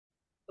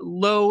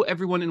Hello,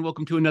 everyone, and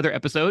welcome to another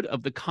episode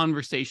of the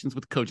Conversations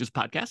with Coaches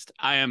podcast.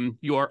 I am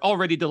your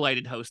already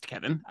delighted host,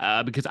 Kevin,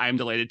 because I am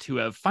delighted to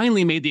have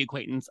finally made the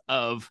acquaintance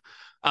of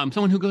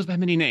someone who goes by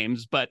many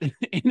names, but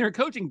in her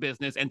coaching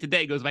business, and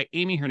today goes by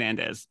Aimee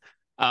Hernandez.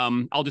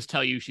 I'll just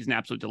tell you, she's an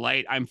absolute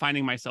delight. I'm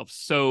finding myself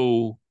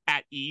so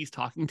at ease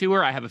talking to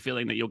her. I have a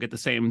feeling that you'll get the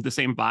same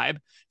vibe.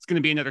 It's going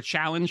to be another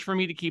challenge for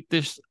me to keep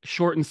this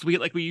short and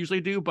sweet like we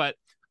usually do, but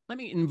let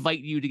me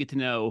invite you to get to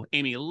know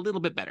Aimee a little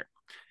bit better.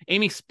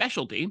 Aimee's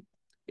specialty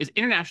is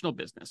international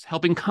business,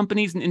 helping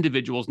companies and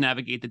individuals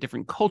navigate the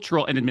different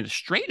cultural and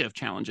administrative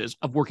challenges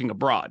of working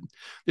abroad.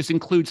 This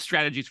includes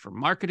strategies for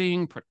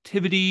marketing,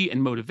 productivity,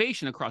 and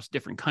motivation across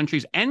different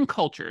countries and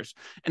cultures,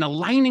 and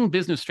aligning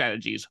business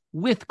strategies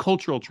with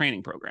cultural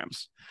training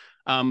programs.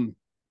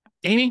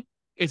 Aimee,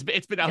 it's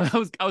been. I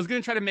was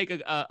going to try to make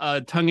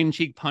a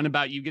tongue-in-cheek pun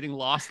about you getting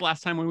lost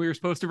last time when we were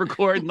supposed to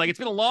record. Like, it's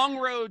been a long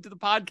road to the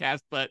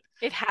podcast, but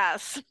it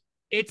has.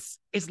 It's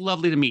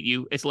lovely to meet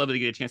you. It's lovely to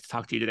get a chance to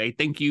talk to you today.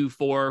 Thank you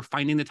for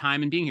finding the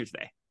time and being here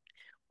today.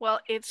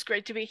 Well, it's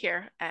great to be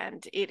here,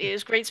 and it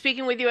is great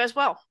speaking with you as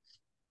well.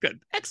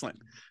 Good. Excellent.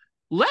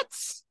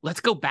 Let's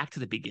go back to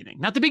the beginning.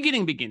 Not the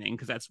beginning,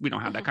 because we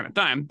don't have that kind of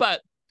time,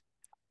 but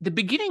the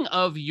beginning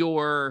of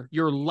your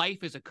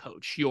life as a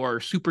coach, your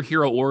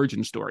superhero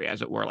origin story,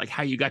 as it were, like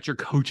how you got your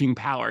coaching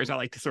powers. I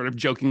like to sort of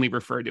jokingly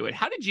refer to it.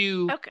 How did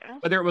you,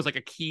 whether it was like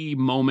a key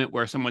moment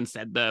where someone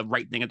said the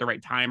right thing at the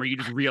right time, or you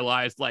just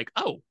realized like,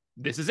 oh,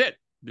 this is it.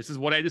 This is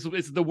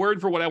the word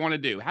for what I want to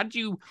do. How'd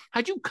you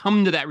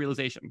come to that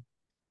realization?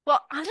 Well,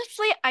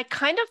 honestly, I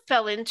kind of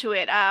fell into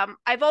it.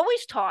 I've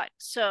always taught,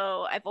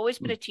 so I've always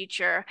been a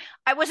teacher.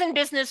 I was in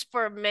business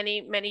for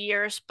many, many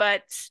years,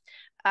 but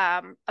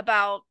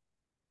about,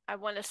 I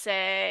want to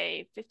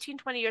say 15,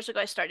 20 years ago,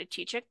 I started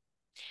teaching.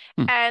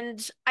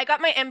 And I got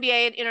my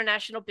MBA in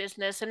international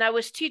business, and I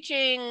was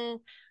teaching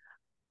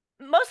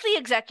mostly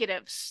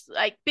executives,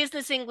 like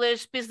business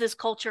English, business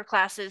culture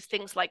classes,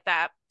 things like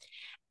that.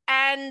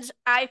 And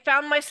I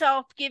found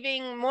myself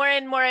giving more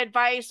and more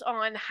advice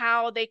on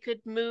how they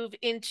could move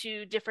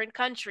into different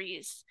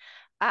countries.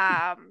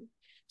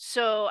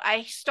 So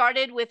I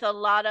started with a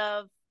lot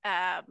of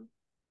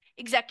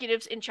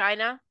executives in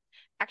China.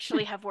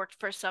 Actually have worked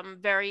for some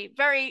very,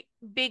 very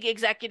big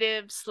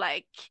executives,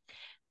 like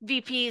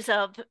VPs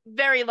of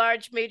very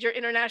large major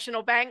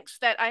international banks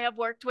that I have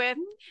worked with,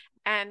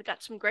 and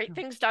got some great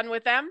things done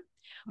with them.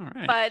 All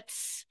right. But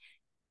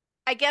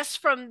I guess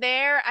from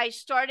there, I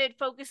started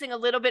focusing a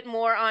little bit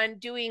more on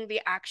doing the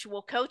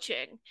actual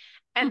coaching.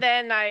 And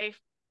then I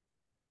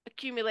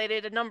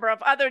accumulated a number of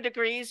other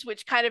degrees,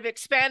 which kind of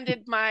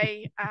expanded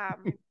my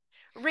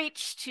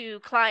reach to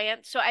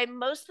clients. So I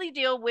mostly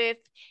deal with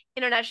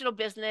international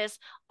business,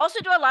 also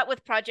do a lot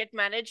with project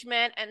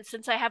management. And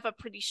since I have a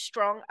pretty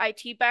strong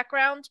IT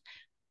background,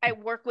 I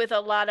work with a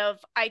lot of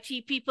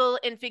IT people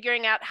in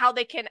figuring out how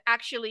they can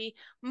actually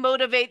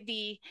motivate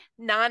the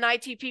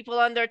non-IT people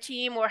on their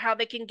team, or how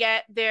they can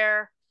get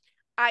their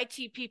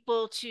IT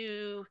people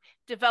to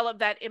develop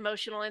that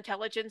emotional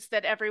intelligence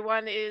that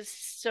everyone is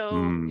so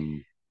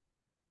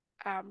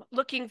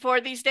looking for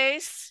these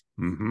days.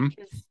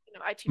 Because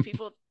IT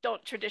people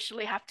don't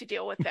traditionally have to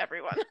deal with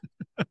everyone.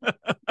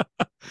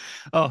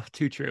 Oh,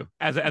 too true.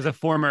 As a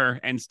former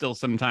and still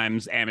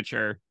sometimes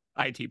amateur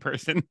IT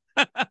person,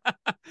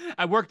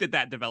 I worked at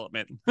that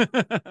development.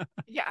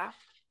 Yeah.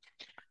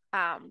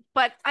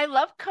 But I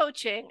love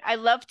coaching. I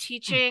love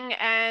teaching,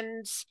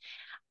 and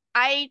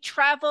I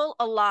travel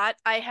a lot.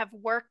 I have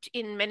worked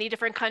in many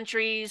different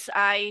countries.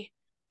 I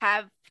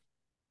have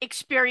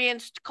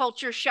experienced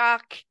culture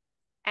shock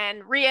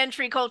and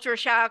re-entry culture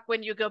shock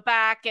when you go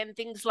back and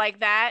things like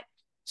that.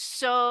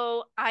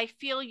 So I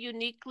feel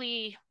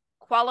uniquely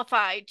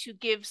qualified to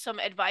give some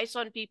advice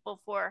on people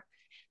for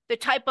the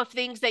type of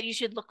things that you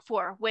should look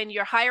for when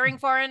you're hiring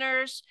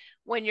foreigners,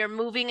 when you're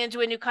moving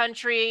into a new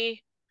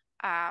country.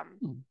 I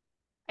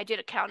did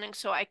accounting,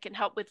 so I can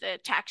help with the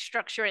tax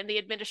structure and the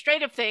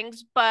administrative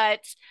things,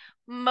 but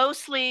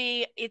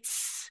mostly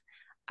it's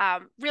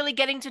really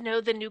getting to know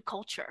the new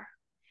culture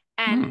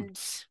and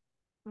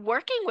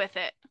working with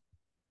it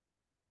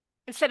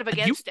instead of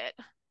against it.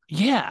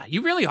 Yeah,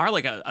 you really are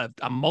like a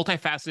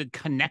multifaceted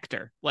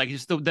connector. Like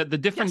just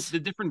the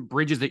different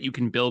bridges that you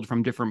can build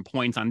from different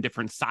points on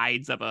different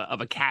sides of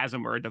a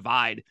chasm or a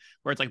divide,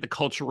 where it's like the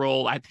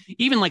cultural,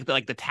 even like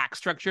the tax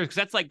structure, because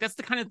that's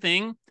the kind of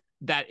thing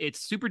that it's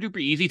super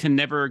duper easy to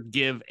never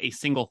give a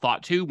single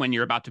thought to when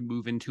you're about to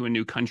move into a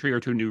new country or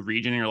to a new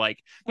region. And you're like,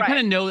 you kind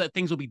of know that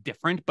things will be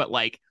different, but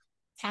like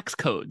tax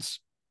codes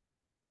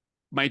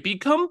might be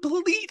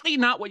completely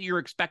not what you're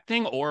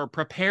expecting or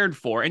prepared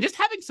for. And just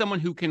having someone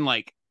who can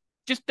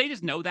they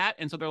just know that.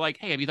 And so they're like,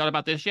 hey, have you thought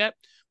about this yet?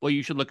 Well,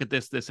 you should look at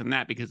this, this, and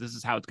that, because this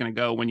is how it's going to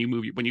go when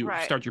you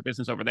start your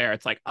business over there.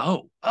 It's like,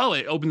 oh,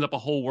 it opens up a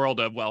whole world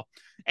of,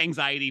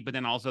 anxiety, but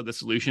then also the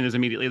solution is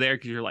immediately there,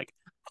 because you're like,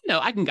 no,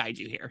 I can guide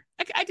you here.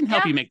 I can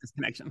help you make this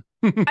connection.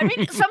 I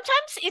mean,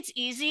 sometimes it's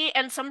easy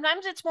and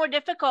sometimes it's more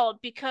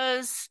difficult,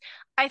 because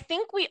I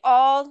think we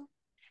all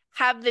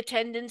have the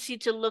tendency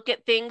to look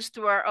at things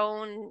through our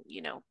own,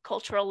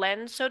 cultural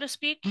lens, so to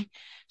speak.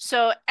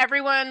 So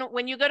everyone,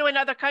 when you go to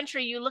another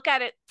country, you look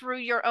at it through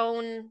your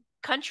own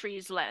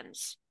country's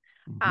lens.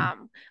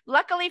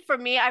 Luckily for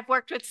me, I've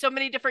worked with so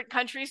many different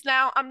countries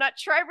now. I'm not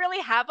sure I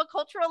really have a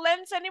cultural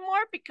lens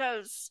anymore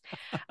because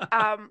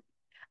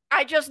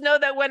I just know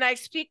that when I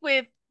speak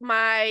with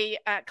my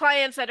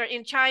clients that are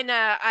in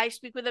China, I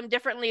speak with them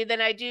differently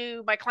than I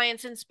do my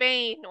clients in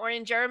Spain or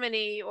in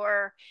Germany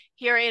or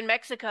here in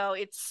Mexico.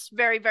 It's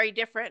very, very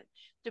different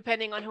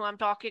depending on who I'm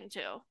talking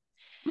to.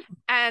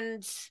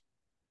 And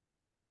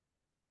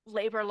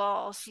labor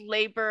laws,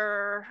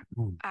 labor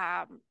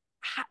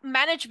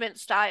management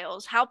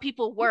styles, how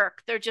people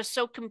work, they're just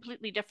so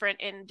completely different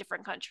in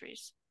different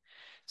countries.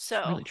 So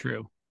it's really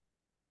true.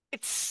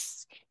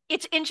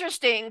 It's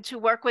interesting to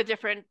work with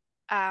different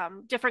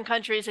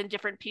countries and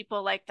different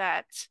people like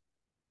that.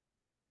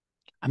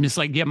 I'm just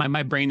like, yeah,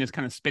 my brain is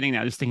kind of spinning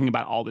now, just thinking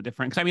about all the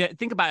different. Because I mean,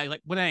 think about it,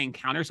 like when I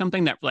encounter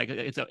something that like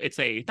it's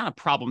not a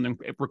problem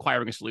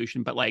requiring a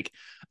solution, but like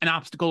an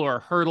obstacle or a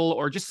hurdle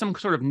or just some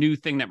sort of new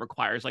thing that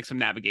requires like some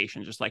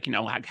navigation, just like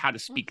how to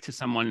speak to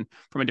someone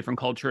from a different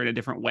culture in a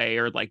different way,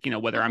 or like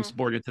whether I'm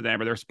subordinate to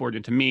them or they're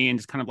subordinate to me, and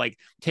just kind of like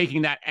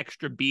taking that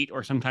extra beat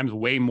or sometimes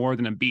way more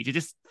than a beat to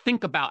just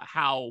think about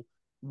how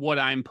what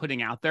I'm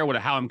putting out there,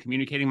 how I'm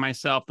communicating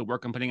myself, the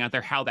work I'm putting out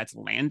there, how that's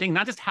landing,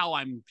 not just how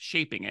I'm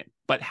shaping it,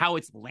 but how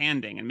it's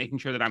landing, and making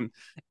sure that I'm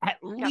at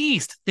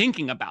least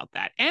thinking about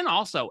that. And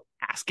also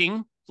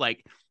asking,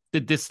 like,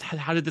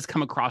 how did this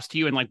come across to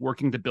you, and like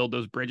working to build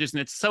those bridges.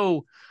 And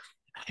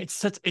it's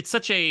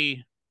such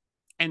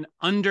an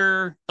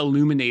under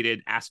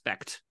illuminated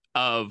aspect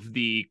of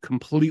the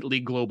completely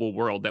global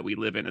world that we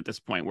live in at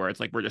this point, where it's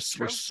like we're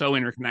so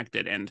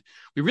interconnected, and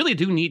we really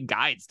do need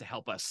guides to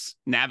help us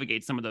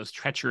navigate some of those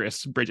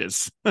treacherous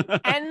bridges.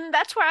 And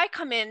that's where I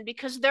come in,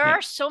 because there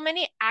are so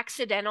many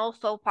accidental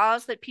faux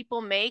pas that people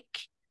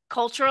make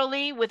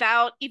culturally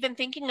without even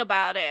thinking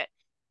about it.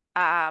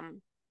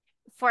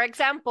 For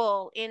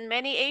example, in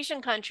many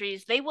Asian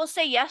countries, they will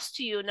say yes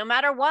to you no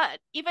matter what,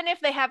 even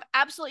if they have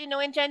absolutely no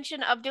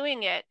intention of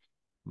doing it.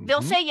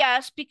 They'll say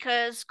yes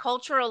because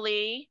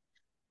culturally,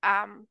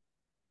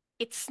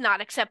 it's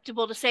not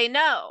acceptable to say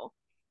no.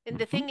 And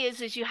the thing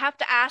is you have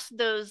to ask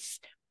those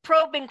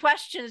probing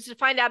questions to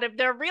find out if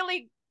they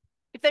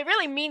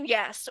really mean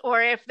yes,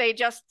 or if they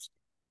just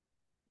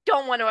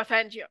don't want to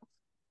offend you.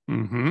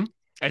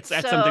 That's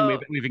something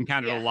we've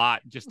encountered a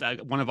lot. Just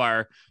one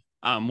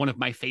of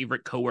my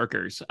favorite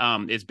coworkers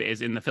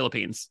is in the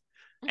Philippines.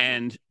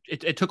 And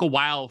it took a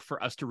while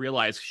for us to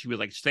realize she would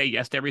like say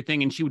yes to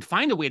everything, and she would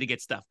find a way to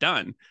get stuff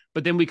done.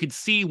 But then we could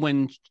see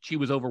when she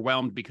was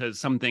overwhelmed, because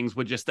some things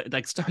would just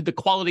like the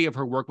quality of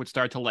her work would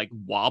start to like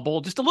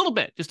wobble just a little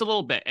bit.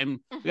 And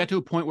we got to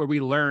a point where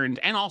we learned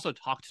and also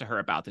talked to her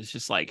about this,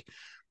 just like,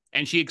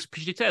 and she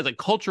says like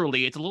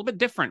culturally, it's a little bit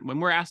different when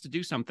we're asked to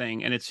do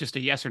something and it's just a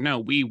yes or no.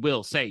 We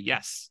will say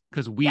yes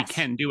because we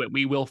can do it.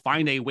 We will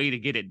find a way to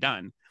get it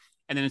done.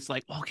 And then it's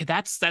like, okay,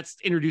 that's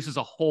introduces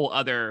a whole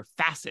other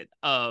facet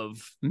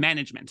of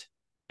management.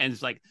 And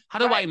it's like, how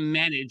do I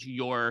manage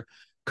your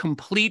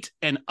complete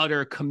and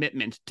utter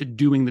commitment to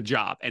doing the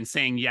job and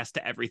saying yes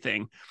to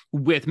everything,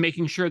 with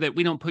making sure that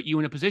we don't put you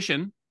in a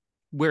position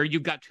where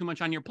you've got too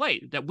much on your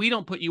plate, that we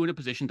don't put you in a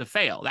position to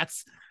fail.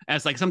 That's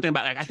like something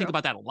about, like, I think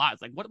about that a lot.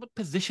 It's like, what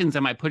positions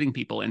am I putting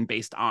people in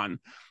based on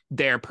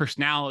their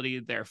personality,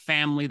 their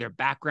family, their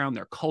background,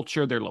 their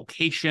culture, their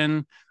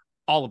location,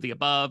 all of the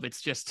above.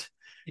 It's just,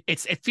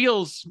 it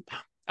feels,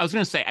 I was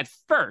going to say at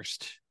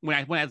first, when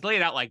I lay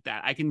it out like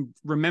that, I can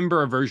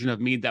remember a version of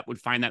me that would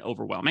find that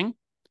overwhelming.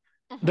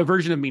 The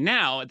version of me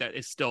now that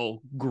is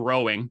still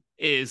growing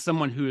is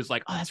someone who is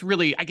like, oh, that's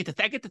really, I get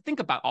to think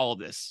about all of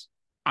this,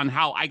 on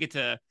how I get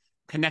to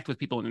connect with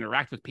people and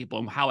interact with people,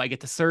 and how I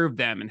get to serve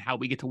them, and how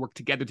we get to work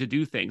together to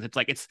do things. It's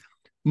like, it's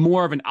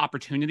more of an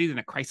opportunity than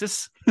a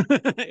crisis,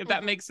 if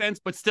that makes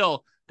sense. But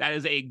still, that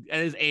is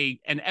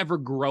an ever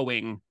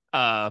growing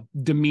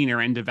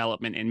demeanor and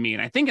development in me,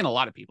 and I think in a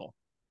lot of people.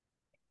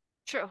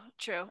 True.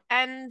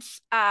 And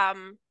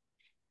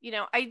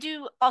I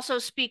do also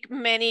speak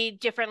many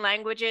different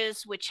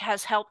languages, which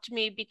has helped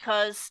me,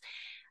 because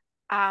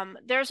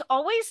there's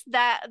always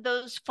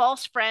those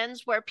false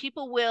friends where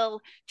people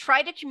will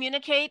try to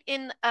communicate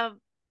in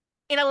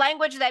a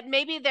language that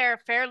maybe they're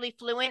fairly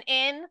fluent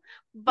in,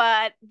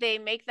 but they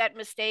make that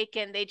mistake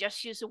and they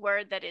just use a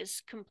word that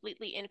is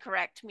completely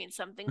incorrect, means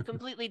something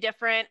completely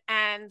different,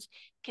 and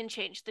can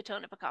change the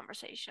tone of a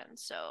conversation.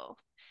 So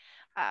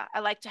I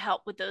like to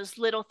help with those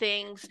little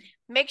things.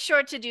 Make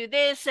sure to do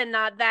this and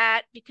not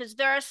that, because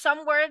there are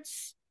some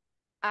words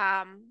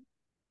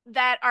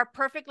that are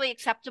perfectly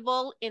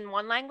acceptable in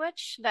one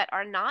language that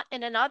are not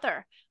in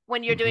another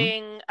when you're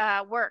doing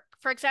work.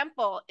 For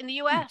example, in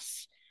the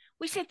US,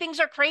 we say things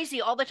are crazy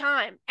all the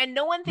time, and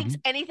no one thinks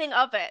anything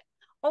of it.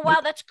 Oh,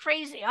 wow, that's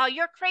crazy. Oh,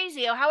 you're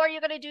crazy. Oh, how are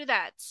you going to do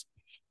that?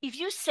 If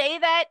you say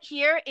that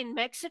here in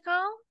Mexico,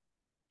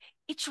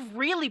 it's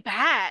really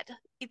bad.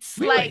 It's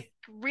like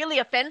really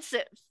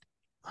offensive.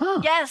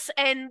 Yes,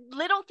 and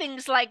little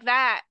things like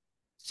that.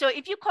 So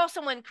if you call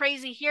someone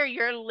crazy here,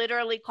 you're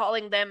literally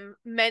calling them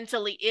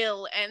mentally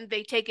ill, and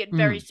they take it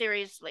very Mm,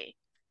 seriously.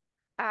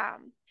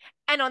 Um,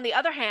 and on the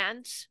other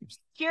hand,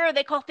 here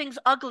they call things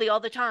ugly all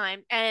the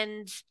time,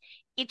 and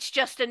it's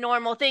just a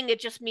normal thing. It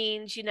just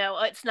means,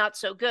 it's not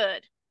so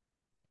good.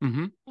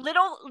 hmm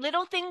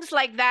Little things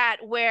like that,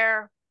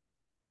 where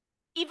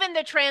even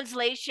the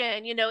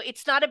translation,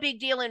 it's not a big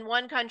deal in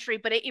one country,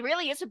 but it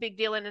really is a big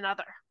deal in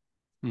another.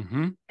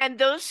 hmm And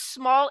those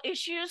small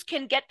issues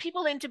can get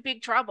people into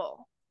big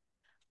trouble.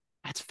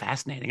 That's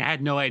fascinating. I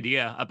had no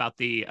idea about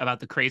the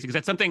crazy, because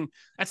that's something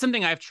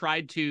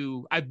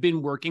I've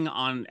been working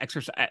on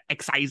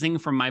excising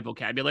from my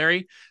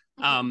vocabulary,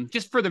 Mm-hmm.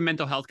 just for the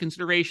mental health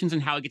considerations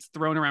and how it gets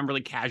thrown around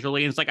really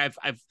casually. And it's like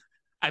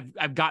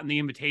I've gotten the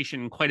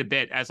invitation quite a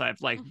bit as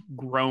I've like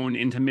grown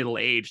into middle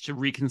age to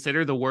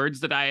reconsider the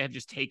words that I have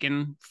just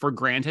taken for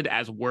granted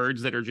as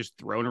words that are just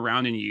thrown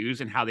around and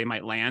used and how they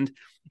might land.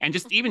 And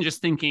just even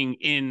just thinking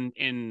in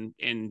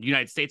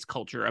United States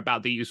culture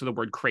about the use of the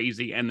word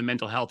crazy and the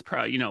mental health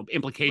Right,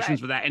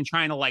 implications of that, and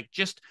trying to like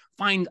just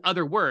find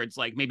other words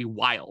like maybe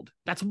wild.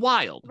 That's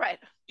wild. right,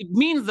 It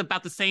means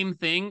about the same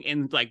thing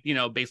in like,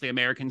 basically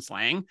American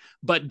slang,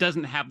 but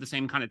doesn't have the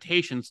same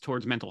connotations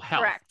towards mental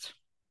health. correct.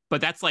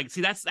 But that's like,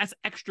 see, that's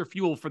extra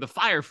fuel for the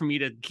fire for me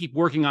to keep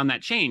working on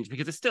that change,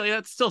 because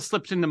it still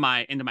slips into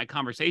my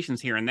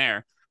conversations here and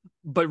there.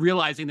 But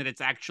realizing that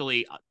it's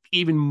actually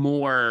even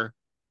more,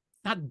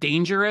 not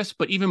dangerous,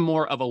 but even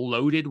more of a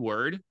loaded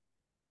word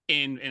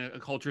in a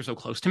culture so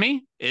close to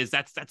me, is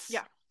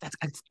Yeah.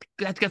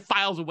 that gets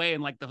files away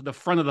in like the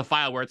front of the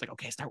file, where it's like,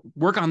 okay, start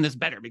work on this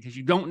better, because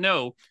you don't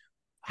know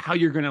how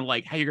you're gonna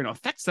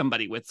affect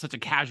somebody with such a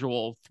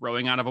casual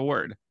throwing out of a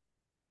word.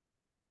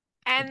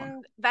 Good one.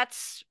 And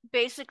that's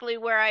basically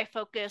where I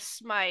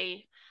focus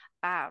my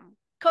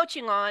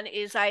coaching on,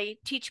 is I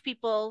teach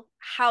people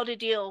how to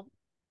deal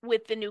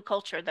with the new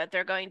culture that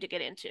they're going to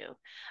get into.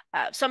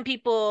 Some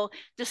people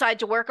decide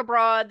to work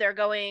abroad. They're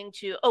going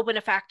to open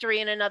a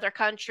factory in another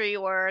country,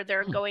 or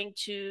they're going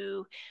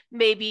to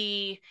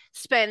maybe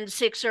spend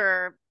 6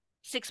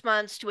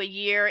 months to a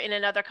year in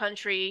another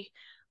country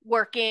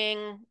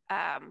working,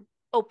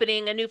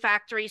 opening a new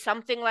factory,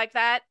 something like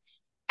that.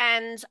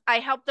 And I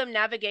help them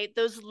navigate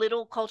those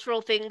little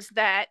cultural things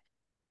that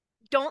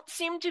don't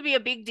seem to be a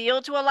big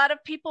deal to a lot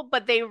of people,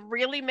 but they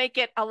really make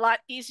it a lot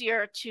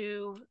easier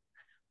to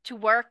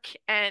work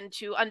and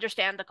to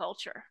understand the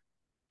culture.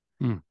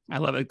 I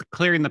love it.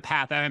 Clearing the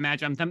path. I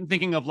imagine I'm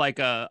thinking of like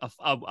a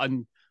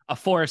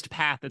forest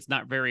path that's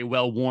not very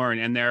well worn,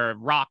 and there are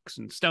rocks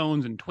and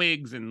stones and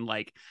twigs and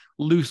like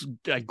loose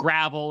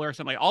gravel or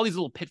something, like all these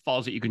little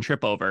pitfalls that you can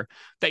trip over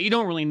that you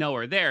don't really know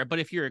are there. But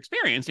if you're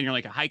experienced and you're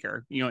like a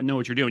hiker, you know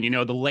what you're doing, you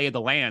know the lay of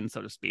the land,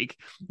 so to speak,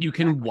 you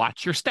can Exactly.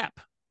 watch your step.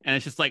 And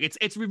it's just like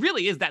it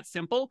really is that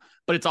simple,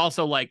 but it's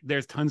also like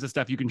there's tons of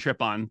stuff you can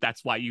trip on.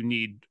 That's why you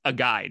need a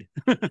guide.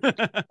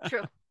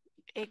 True.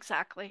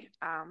 Exactly.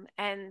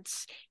 And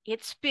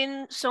it's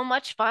been so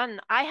much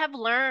fun. I have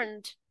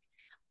learned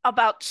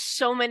about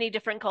so many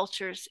different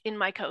cultures in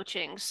my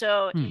coaching.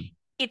 So Hmm.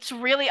 it's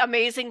really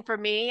amazing for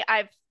me.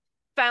 I've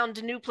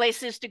found new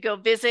places to go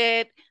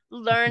visit,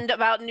 learned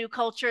about new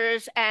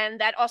cultures,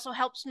 and that also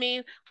helps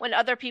me when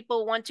other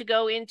people want to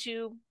go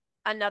into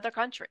another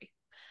country.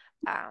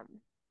 Um,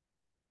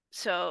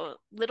 so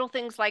little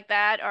things like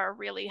that are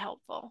really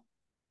helpful.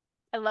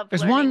 I love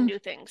There's learning one new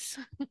things.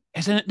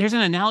 there's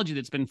an analogy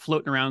that's been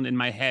floating around in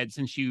my head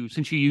since you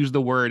used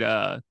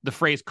the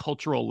phrase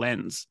cultural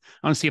lens.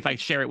 I want to see if I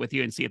share it with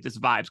you and see if this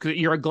vibes, because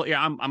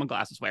I'm a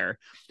glasses wearer,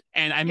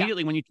 and I Yeah.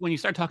 immediately when you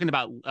start talking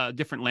about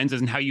different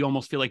lenses and how you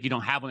almost feel like you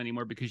don't have one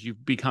anymore because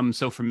you've become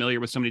so familiar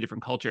with so many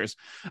different cultures,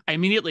 I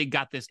immediately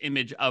got this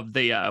image of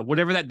the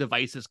whatever that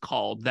device is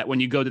called, that when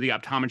you go to the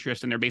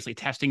optometrist and they're basically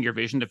testing your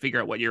vision to figure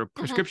out what your Hmm.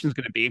 prescription is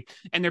going to be,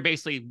 and they're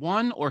basically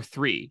one or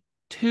three,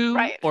 two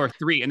Right. or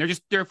three, and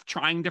they're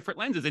trying different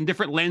lenses and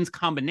different lens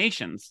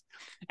combinations,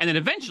 and then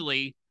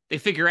eventually they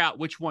figure out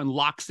which one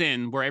locks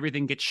in where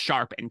everything gets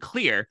sharp and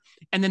clear,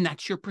 and then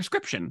that's your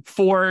prescription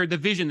for the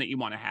vision that you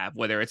want to have,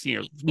 whether it's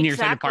nearsighted,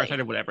 Exactly.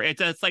 farsighted, whatever.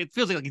 It's like it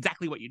feels like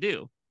exactly what you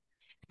do.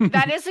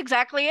 That is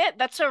exactly it.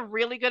 That's a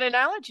really good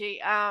analogy.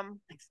 I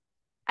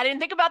didn't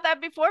think about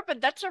that before,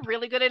 but that's a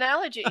really good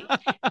analogy.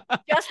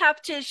 Just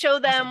have to show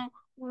Awesome. them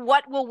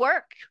what will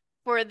work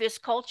for this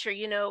culture.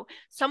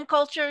 Some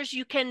cultures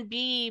you can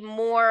be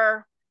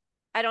more,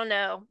 I don't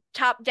know,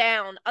 top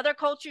down. Other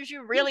cultures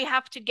you really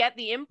have to get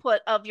the input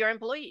of your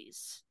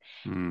employees.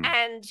 Hmm.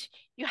 And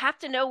you have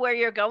to know where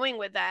you're going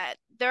with that.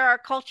 There are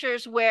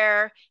cultures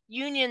where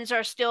unions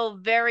are still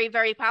very,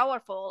 very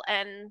powerful,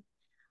 and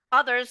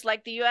others,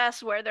 like the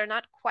US, where they're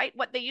not quite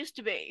what they used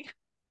to be.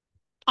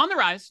 On the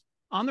rise,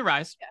 on the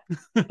rise. Yeah,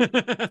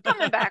 it's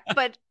coming back,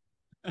 but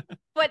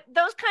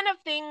those kind of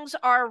things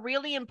are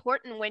really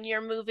important when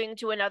you're moving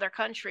to another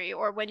country,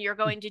 or when you're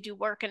going to do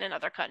work in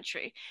another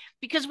country,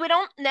 because we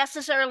don't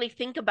necessarily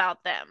think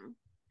about them.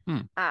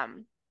 Hmm.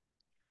 Um,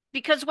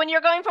 because when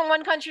you're going from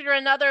one country to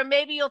another,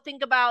 maybe you'll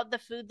think about the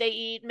food they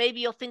eat, maybe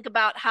you'll think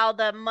about how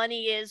the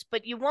money is,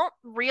 but you won't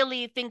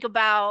really think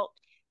about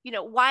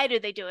why do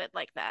they do it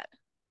like that?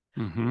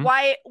 Mm-hmm.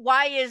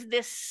 Why is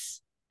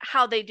this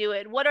how they do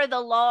it? What are the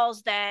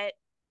laws that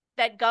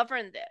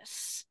govern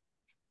this?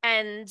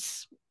 And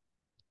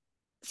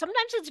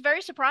sometimes it's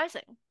very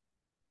surprising.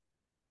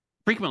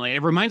 Frequently,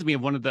 it reminds me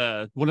of one of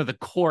the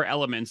core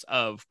elements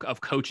of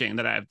coaching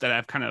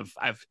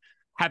I've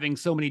having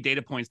so many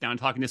data points now and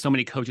talking to so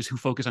many coaches who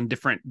focus on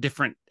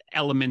different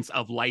elements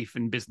of life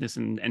and business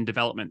and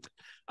development.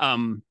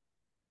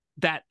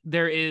 That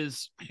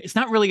it's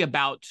not really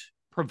about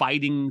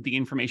providing the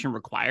information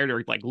required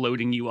or like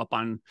loading you up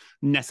on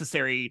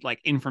necessary like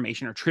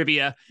information or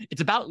trivia.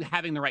 It's about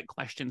having the right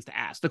questions to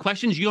ask, the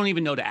questions you don't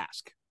even know to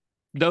ask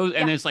those.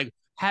 And it's like,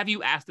 have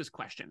you asked this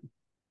question?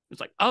 It's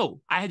like,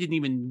 oh, I didn't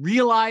even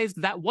realize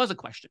that was a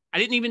question. I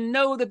didn't even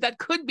know that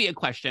could be a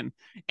question.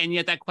 And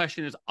yet that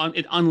question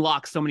it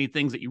unlocks so many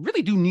things that you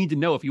really do need to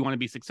know if you want to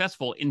be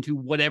successful into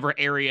whatever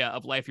area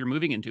of life you're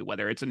moving into,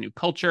 whether it's a new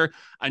culture,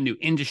 a new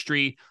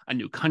industry, a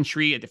new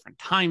country, a different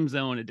time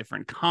zone, a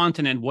different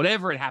continent,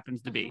 whatever it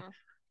happens to be.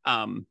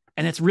 And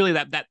it's really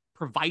that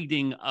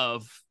providing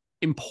of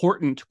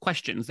important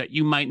questions that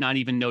you might not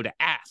even know to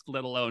ask,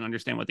 let alone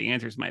understand what the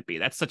answers might be.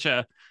 That's such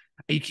a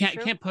you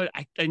can't put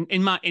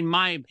in my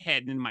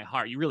head and in my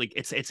heart. You really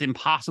it's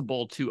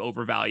impossible to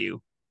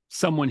overvalue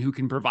someone who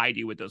can provide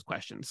you with those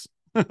questions.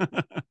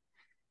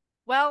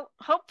 Well,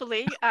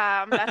 hopefully,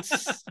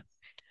 that's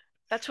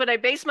what I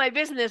base my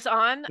business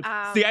on.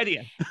 It's the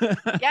idea.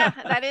 Yeah,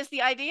 that is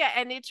the idea,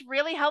 and it's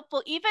really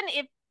helpful, even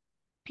if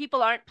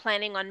people aren't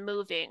planning on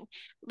moving.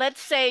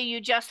 Let's say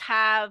you just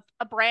have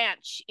a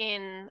branch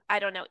in, I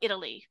don't know,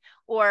 Italy,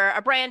 or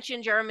a branch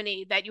in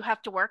Germany that you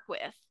have to work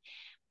with.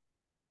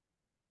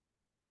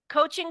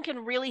 Coaching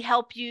can really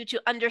help you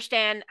to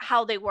understand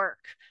how they work,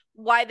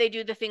 why they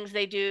do the things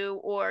they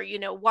do, or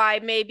why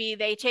maybe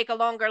they take a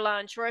longer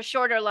lunch or a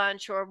shorter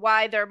lunch, or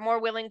why they're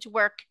more willing to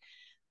work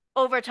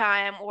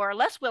overtime or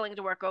less willing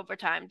to work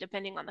overtime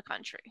depending on the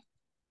country.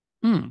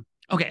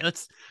 Okay,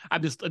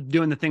 I'm just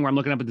doing the thing where I'm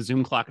looking up at the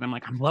Zoom clock and I'm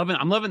like, I'm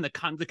loving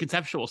the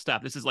conceptual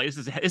stuff. This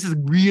is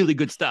really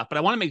good stuff. But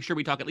I want to make sure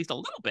we talk at least a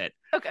little bit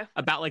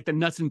about like the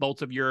nuts and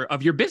bolts of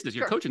your business,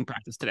 your coaching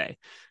practice today.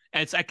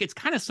 And it's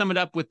kind of sum it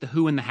up with the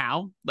who and the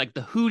how. Like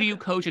the who do you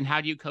coach and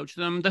how do you coach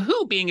them? The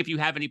who being if you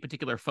have any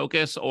particular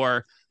focus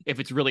or if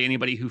it's really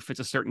anybody who fits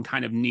a certain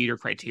kind of need or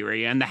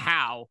criteria, and the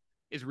how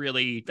is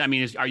really,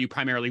 are you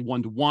primarily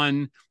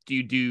one-to-one? Do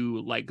you do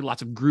like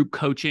lots of group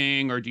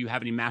coaching, or do you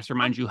have any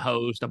masterminds you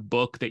host, a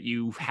book that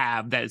you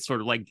have that is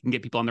sort of like can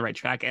get people on the right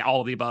track,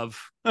 all of the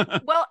above?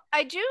 Well,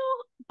 I do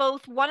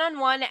both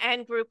one-on-one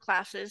and group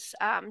classes,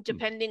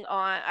 depending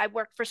on, I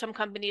work for some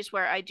companies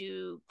where I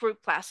do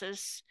group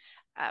classes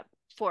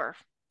for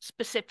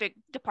specific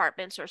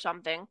departments or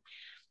something.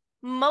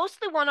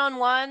 Mostly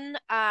one-on-one.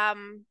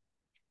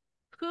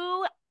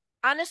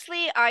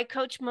 Honestly, I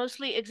coach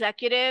mostly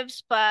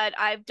executives, but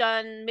I've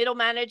done middle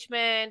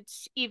management,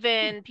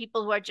 even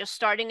people who are just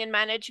starting in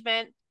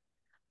management,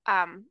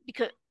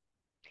 because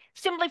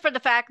simply for the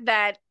fact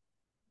that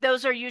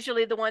those are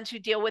usually the ones who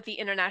deal with the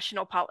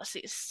international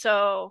policies.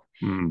 So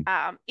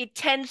it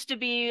tends to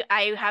be,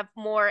 I have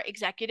more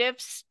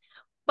executives,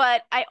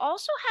 but I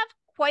also have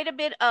quite a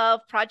bit of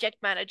project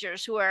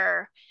managers who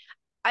are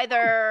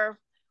either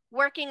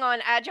working on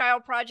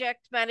agile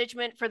project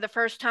management for the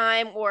first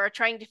time or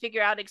trying to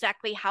figure out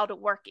exactly how to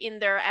work in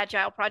their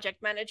agile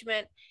project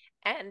management.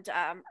 And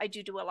I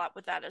do a lot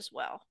with that as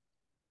well.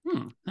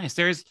 Nice.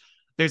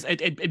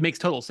 It makes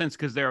total sense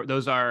because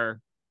those are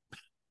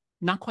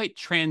not quite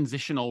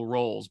transitional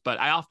roles, but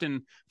I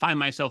often find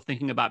myself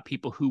thinking about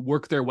people who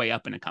work their way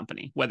up in a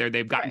company, whether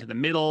they've gotten to the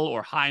middle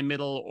or high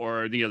middle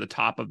or the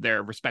top of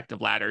their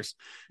respective ladders,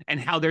 and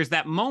how there's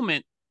that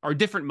moment or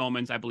different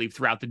moments, I believe,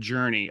 throughout the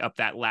journey up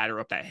that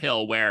ladder, up that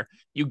hill, where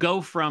you go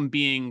from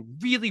being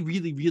really,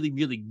 really, really,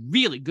 really,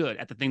 really good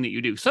at the thing that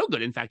you do. So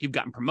good, in fact, you've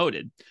gotten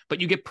promoted, but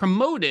you get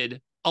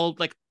promoted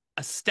like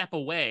a step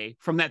away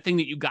from that thing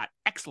that you got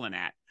excellent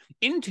at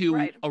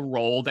into a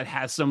role that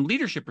has some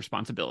leadership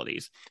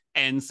responsibilities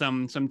and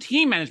some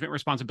team management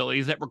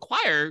responsibilities that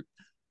require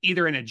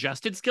either an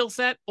adjusted skill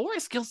set or a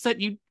skill set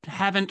you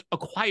haven't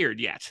acquired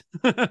yet.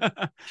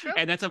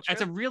 And that's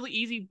a really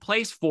easy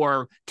place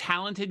for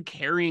talented,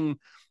 caring,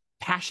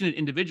 passionate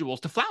individuals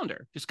to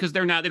flounder just because they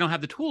don't have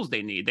the tools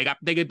they need.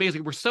 They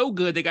basically were so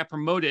good they got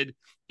promoted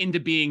into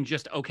being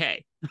just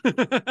okay.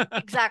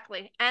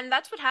 Exactly. And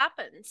that's what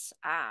happens.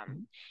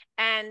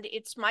 And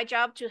it's my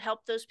job to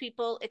help those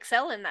people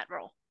excel in that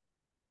role.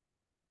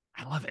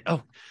 I love it.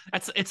 Oh,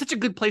 it's such a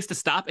good place to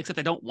stop, except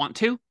I don't want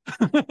to,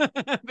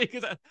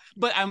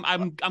 but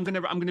I'm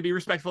gonna be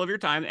respectful of your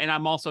time, and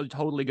I'm also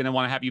totally gonna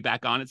want to have you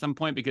back on at some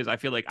point because I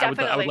feel like I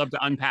would love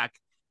to unpack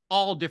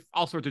all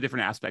sorts of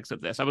different aspects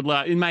of this. I would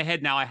love, in my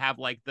head now I have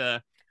like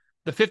the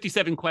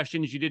 57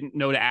 questions you didn't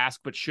know to ask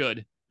but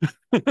should.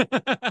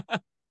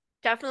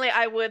 Definitely,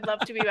 I would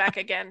love to be back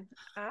again.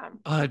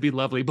 It'd be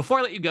lovely. Before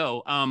I let you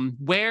go,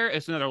 where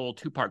is another little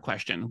two-part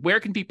question? Where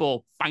can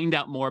people find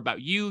out more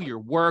about you, your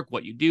work,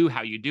 what you do,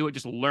 how you do it,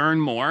 just learn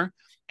more?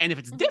 And if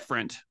it's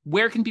different,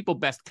 where can people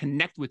best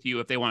connect with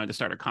you if they wanted to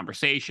start a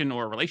conversation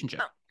or a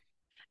relationship?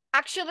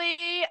 Actually,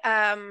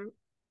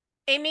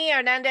 Aimee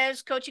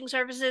Hernandez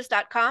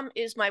coachingservices.com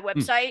is my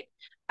website.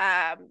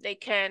 They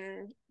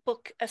can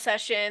book a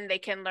session. They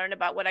can learn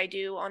about what I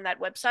do on that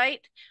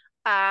website.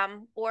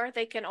 Or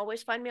they can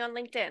always find me on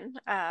LinkedIn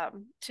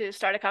to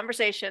start a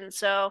conversation.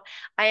 So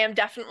I am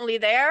definitely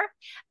there.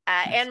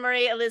 Anne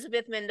Marie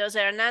Elizabeth Mendoza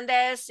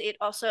Hernandez. It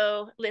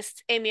also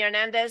lists Aimee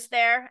Hernandez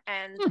there,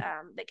 and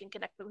they can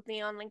connect with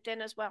me on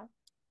LinkedIn as well.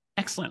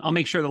 Excellent. I'll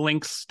make sure the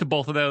links to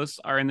both of those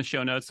are in the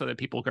show notes so that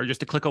people are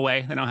just a click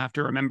away. They don't have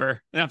to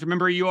remember. They don't have to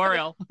remember a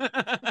URL.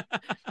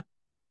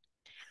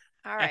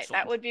 All right, excellent.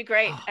 That would be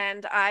great.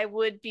 And I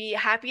would be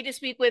happy to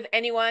speak with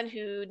anyone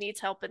who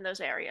needs help in those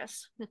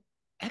areas.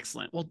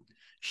 Excellent. Well,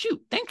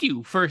 shoot, thank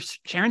you for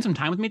sharing some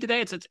time with me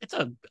today.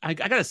 I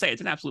gotta say,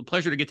 it's an absolute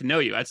pleasure to get to know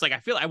you. It's like,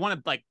 I want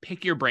to like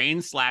pick your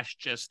brain /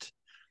 just,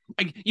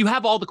 you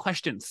have all the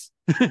questions.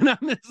 Well,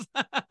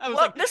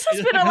 this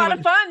has been a lot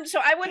of fun. So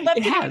I would love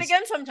to do it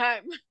again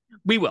sometime.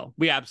 We will.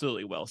 We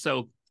absolutely will.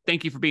 So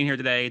thank you for being here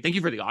today. Thank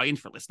you for the audience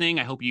for listening.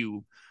 I hope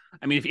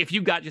if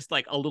you got just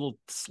like a little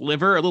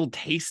sliver, a little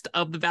taste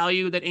of the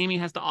value that Aimee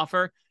has to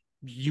offer,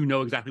 you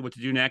know exactly what to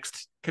do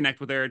next. Connect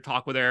with her,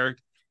 talk with her,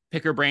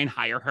 pick her brain,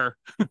 hire her.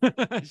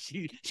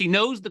 She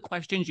knows the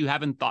questions you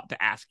haven't thought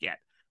to ask yet,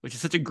 which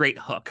is such a great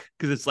hook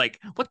because it's like,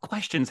 what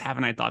questions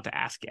haven't I thought to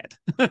ask yet?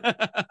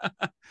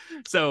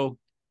 So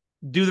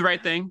do the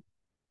right thing,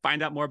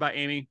 find out more about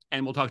Aimee,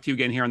 and we'll talk to you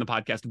again here on the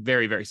podcast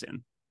very, very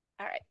soon.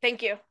 All right.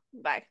 Thank you.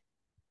 Bye.